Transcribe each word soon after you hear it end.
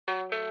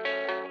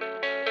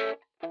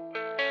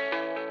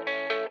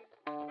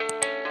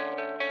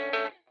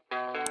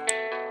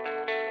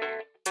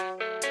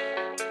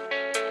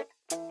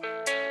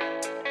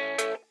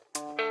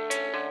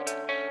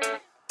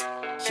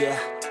yeah.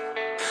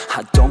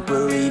 I don't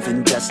believe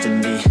in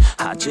destiny,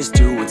 I just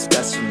do what's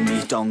best for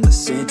me. Don't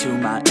listen to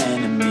my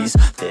enemies,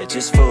 they're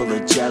just full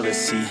of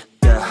jealousy.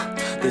 Yeah,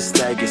 this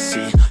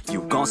legacy,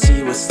 you gon'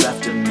 see what's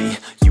left of me.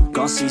 You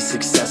gon' see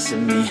success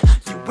in me,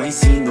 you ain't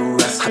seen the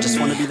rest of me. I just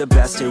wanna be the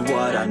best at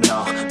what I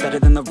know, better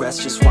than the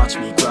rest, just watch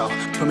me grow.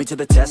 Put me to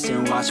the test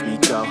and watch me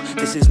go.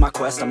 This is my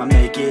quest, I'ma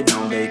make it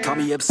known. They call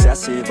me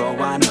obsessive, oh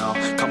I know.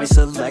 Call me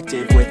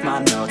selective with my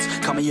notes,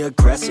 call me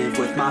aggressive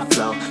with my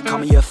flow, call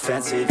me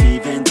offensive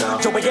even though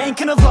yo, I ain't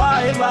gonna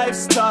lie,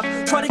 life's tough.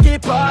 Try to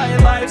get by,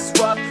 life's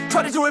rough.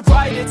 Try to do it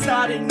right, it's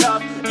not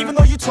enough. Even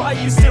though you try,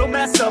 you still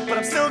mess up. But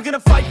I'm still gonna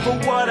fight for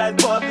what I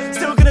love,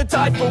 still gonna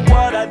die for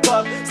what I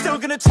love, still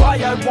gonna try,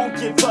 I won't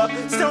give up,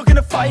 still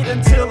gonna fight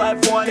until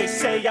I've won. They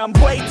say I'm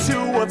way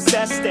too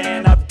obsessed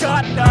and I've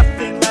got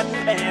nothing left,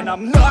 and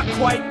I'm not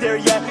quite there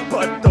yet,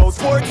 but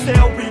those words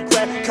they'll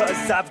regret,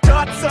 cause I've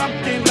got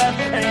something left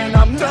and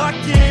I'm not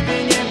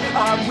giving in.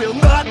 I will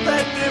not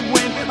let them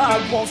win,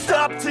 I won't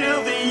stop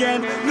till the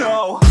end,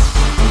 no.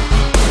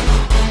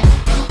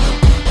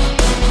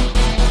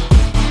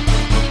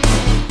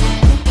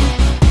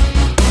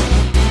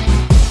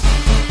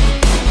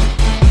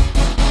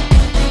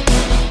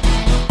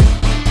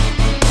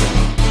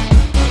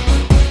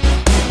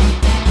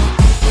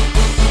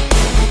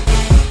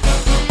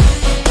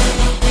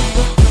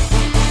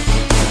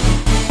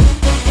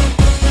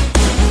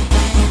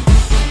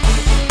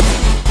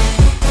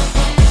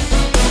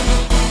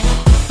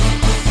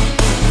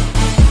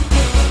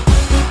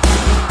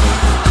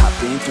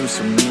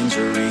 Some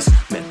injuries,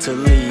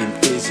 mentally and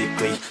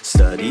physically.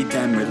 Studied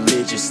them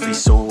religiously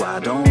so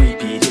I don't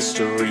repeat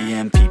history.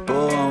 And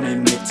people won't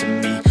admit to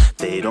me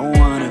they don't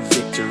want a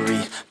victory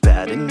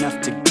bad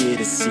enough to get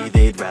a C.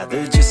 They'd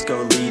rather just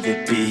go leave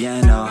it be.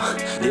 And oh,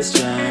 this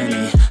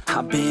journey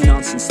I've been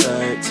on since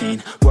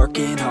 13,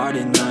 working hard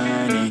and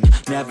learning,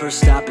 never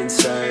stopping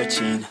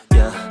searching.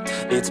 Yeah,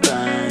 it's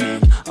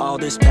burning, all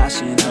this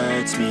passion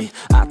hurts me.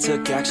 I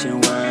took action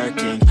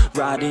working,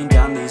 writing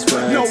down these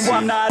words. No,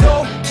 I'm not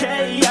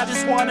okay, I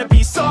just wanna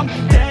be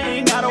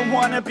something. I don't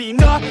wanna be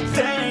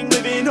nothing,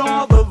 living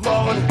all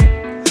alone.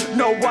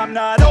 No, I'm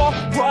not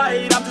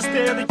alright, I'm just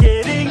barely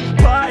getting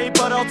by.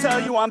 But I'll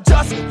tell you I'm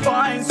just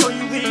fine, so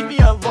you leave me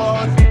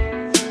alone.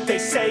 They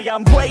say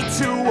I'm way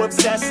too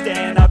obsessed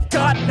and I've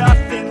got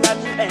nothing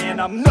left, and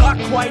I'm not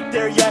quite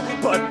there yet,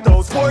 but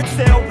those words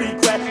they'll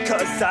regret,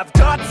 cause I've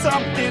got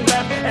something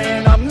left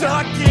and I'm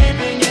not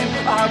giving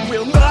in. I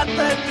will not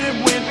let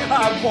them win,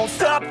 I won't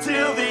stop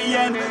till the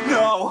end,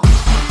 no.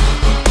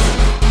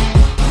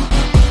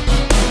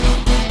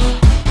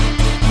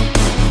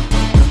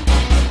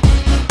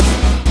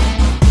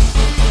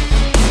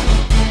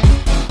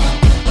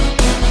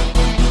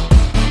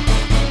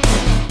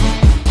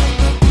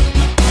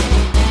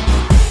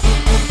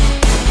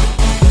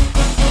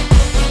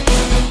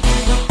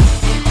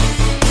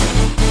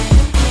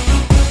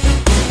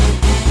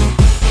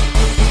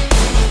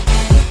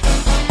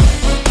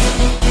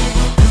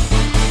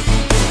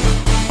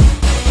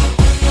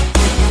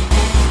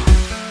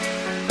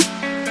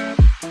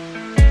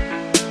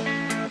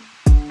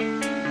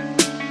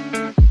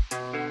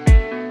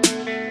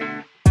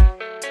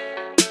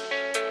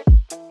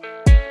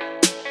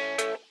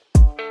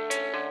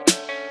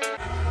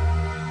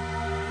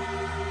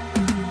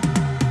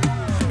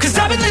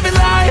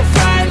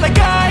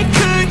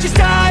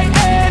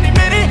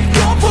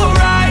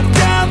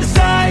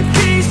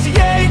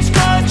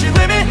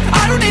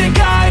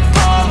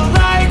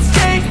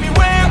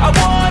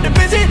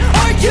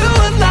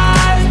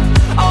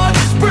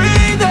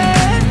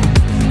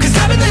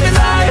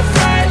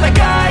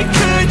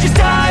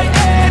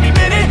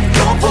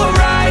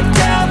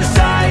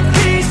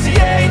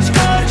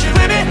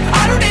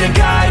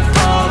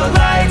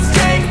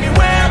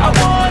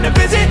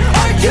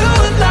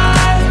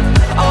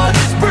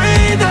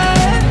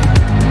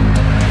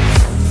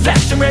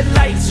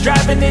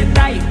 Driving at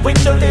night,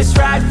 windowless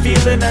ride,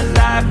 feeling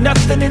alive.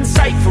 Nothing in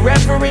sight,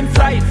 forever in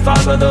flight.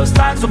 Follow those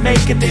lines, we'll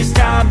make it this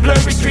time.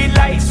 Blurry street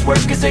lights, work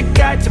as a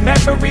guide to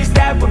memories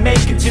that we're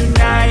making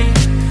tonight.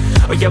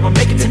 Oh yeah, we'll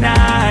make it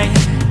tonight.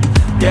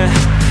 Yeah,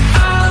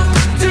 I'll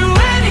do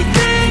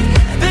anything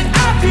that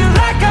I feel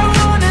like I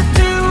wanna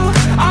do.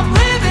 I'm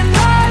living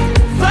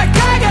life like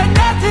I got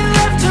nothing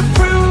left to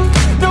prove.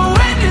 No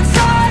end in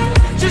sight,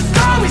 just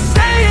always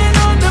staying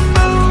on the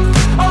move.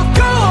 I'll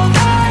go all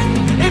night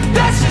if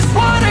that's just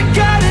what I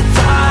gotta do.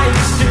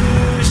 Life's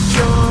too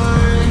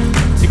short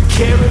to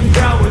care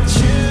about what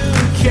you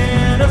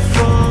can't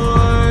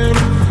afford.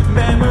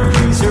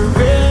 Memories are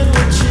in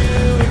what you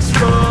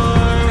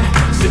explore,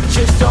 so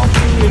just don't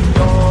be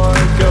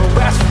ignored. Go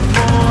ask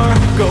for more.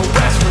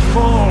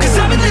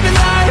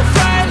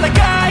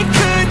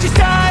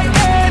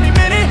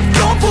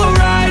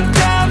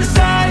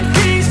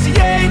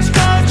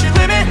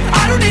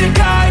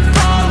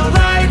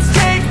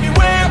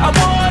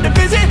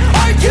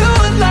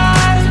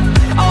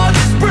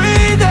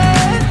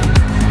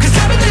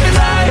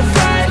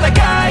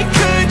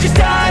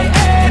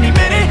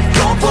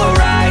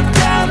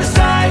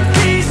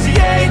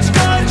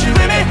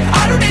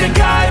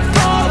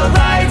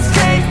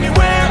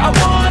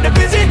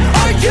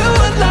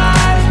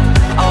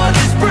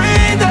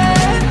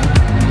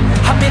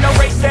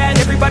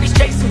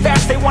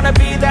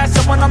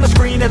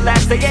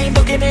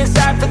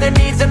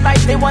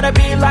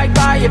 gotta be liked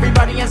by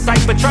everybody in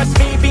sight. But trust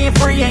me, being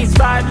free ain't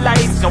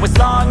spotlights. No, it's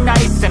long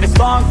nights and it's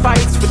long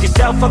fights with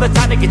yourself all the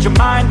time to get your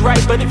mind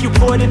right. But if you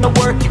put in the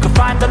work, you can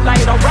find the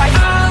light, alright.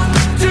 I'll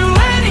do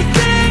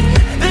anything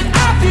that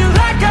I feel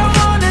like I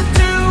wanna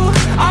do.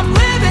 I'm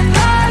living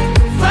life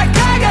like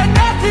I got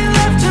nothing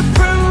left to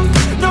prove.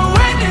 No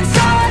end in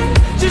sight,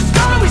 just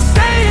always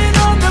staying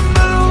on the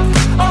move.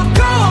 I'll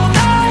go all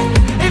night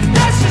if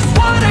that's just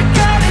what I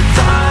gotta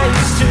do.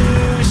 Life's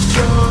too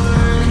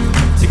short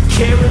to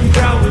care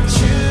about what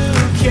you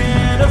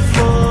can't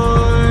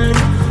afford.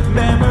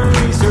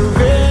 Memories are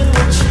in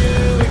what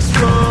you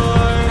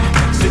explore,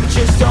 so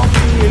just don't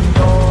be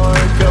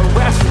ignored. Go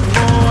ask for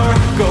more,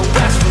 go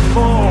ask for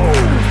more.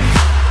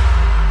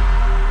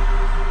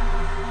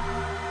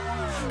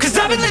 Cause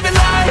I've been living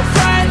life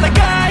right like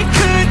I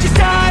could just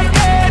die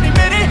any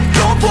minute.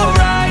 Going for a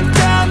ride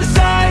down the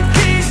side,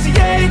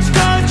 PCH,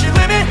 country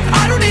limit.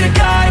 I don't need a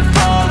guide,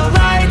 follow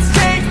lights,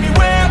 take me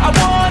where I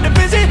wanna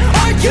visit.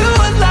 Are you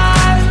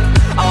alive?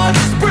 I'll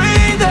just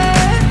breathe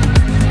in.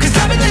 Cause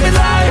I've been living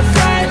life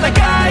right like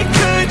I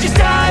could just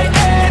die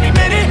any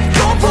minute.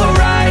 Going for a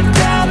ride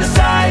down the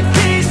side,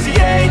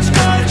 PCH,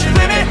 country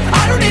limit.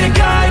 I don't need a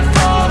guide,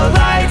 follow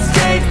lights,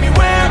 take me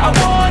where I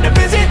wanna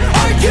visit.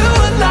 Are you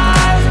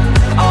alive?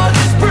 I'll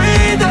just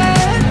breathe in.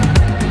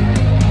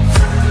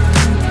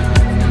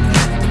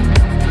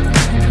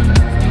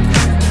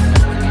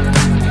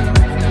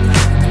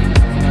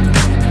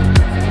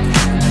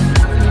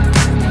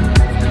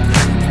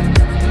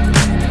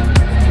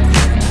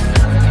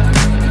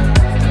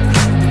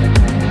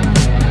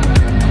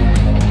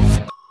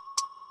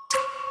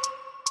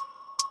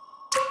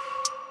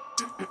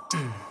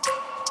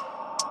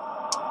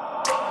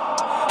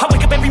 I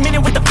wake up every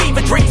minute with the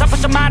fever dreams. I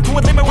push my mind to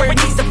a limit where it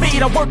needs to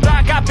be. I work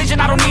blind, got vision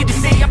I don't need to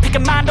see. I'm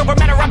picking mind over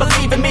matter, I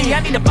believe in me.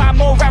 I need to find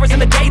more hours in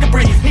the day to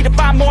breathe. Need to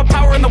find more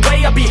power in the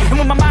way I be. And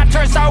when my mind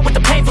turns sour with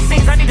the painful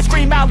scenes, I need to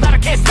scream out loud, I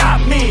can't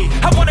stop me.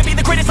 I wanna be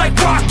the greatest like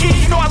Rocky.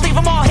 You know I leave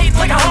them all hating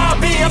like a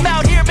hobby. I'm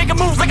out here making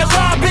moves like a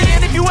lobby.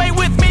 And if you ain't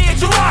with me, it's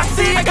your loss.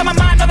 See, I got my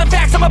mind on the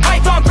facts, I'm a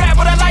python. Grab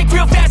what I like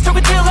real fast, choke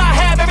until I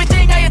have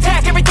everything I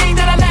attack. Everything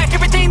that I lack,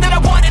 everything that I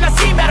want, and I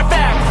see, matter of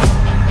fact.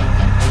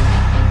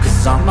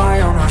 Cause I'm my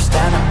own worst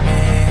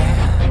enemy.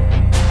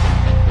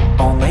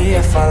 Only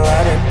if I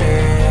let it be.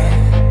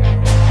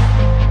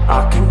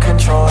 I can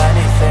control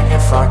anything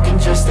if I can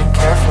just think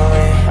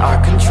carefully. I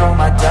control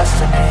my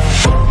destiny.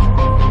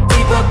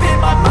 Deep up in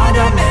my mind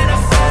I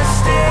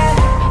manifest it.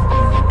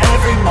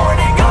 Every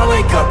morning I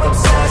wake up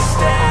obsessed,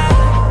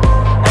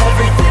 and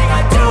everything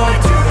I do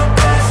the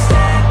best.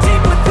 And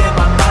deep within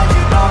my mind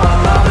you know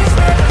I'll always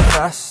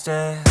manifest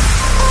it.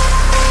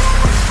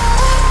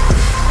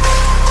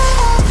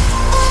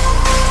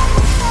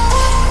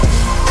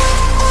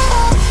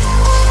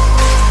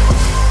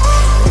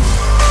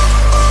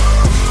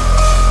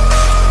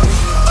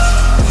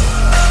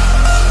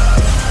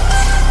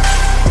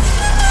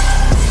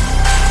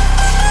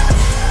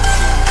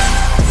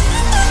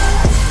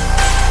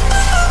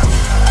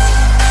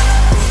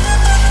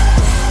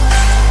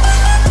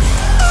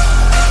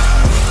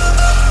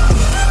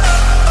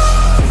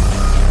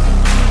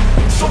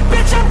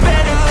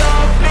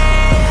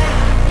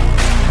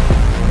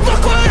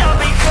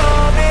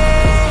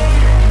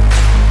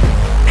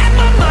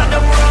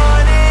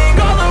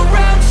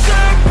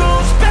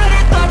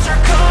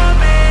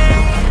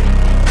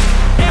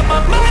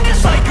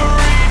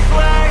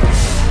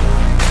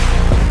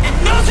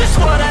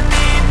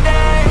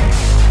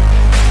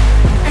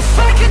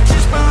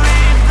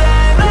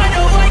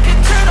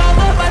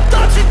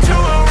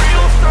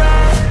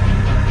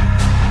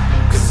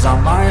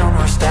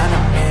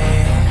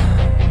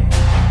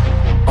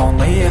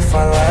 If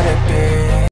I let it be.